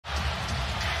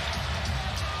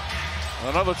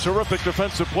Another terrific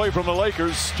defensive play from the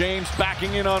Lakers. James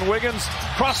backing in on Wiggins.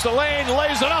 Cross the lane,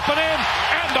 lays it up and in,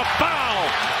 and a foul.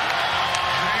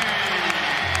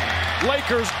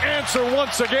 Lakers answer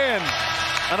once again,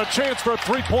 and a chance for a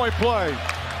three-point play.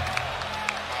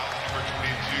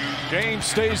 James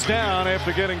stays down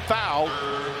after getting fouled.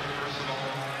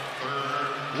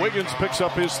 Wiggins picks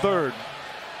up his third.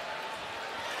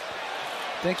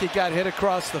 I think he got hit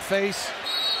across the face.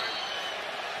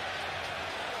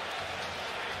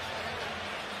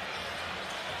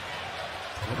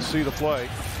 Let's see the play.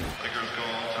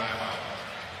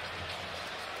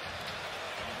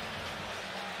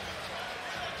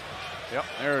 Yep,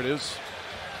 there it is.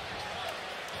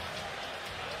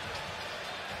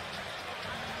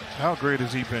 How great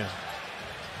has he been?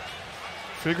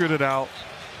 Figured it out,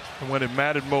 and when it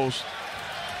mattered most,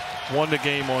 won the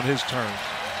game on his terms,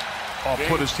 or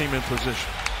put his team in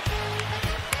position.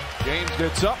 James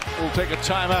gets up. We'll take a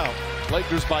timeout.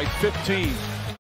 Lakers by 15.